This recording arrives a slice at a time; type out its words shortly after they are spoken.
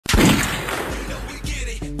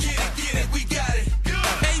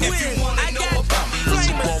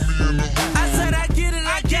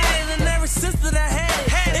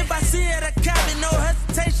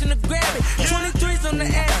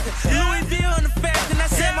Louis V on the fashion. I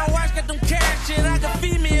said my watch got them cash shit. I can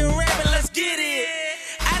feed me a rabbit, let's get it.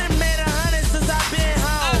 I done made 100 since I been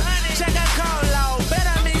home. Check out call log, bet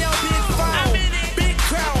I'm in your big phone. Big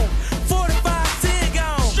crown, 45 cig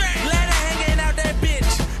on. Ladder hanging out that bitch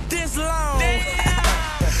this long.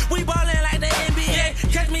 We ballin' like the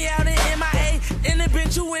NBA. Catch me out in MIA. In the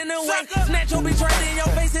bitch, you in the way. Snatch your bitch right in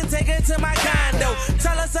your face and take her to my condo.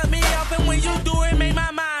 Tell her suck me off, and when you do it, make my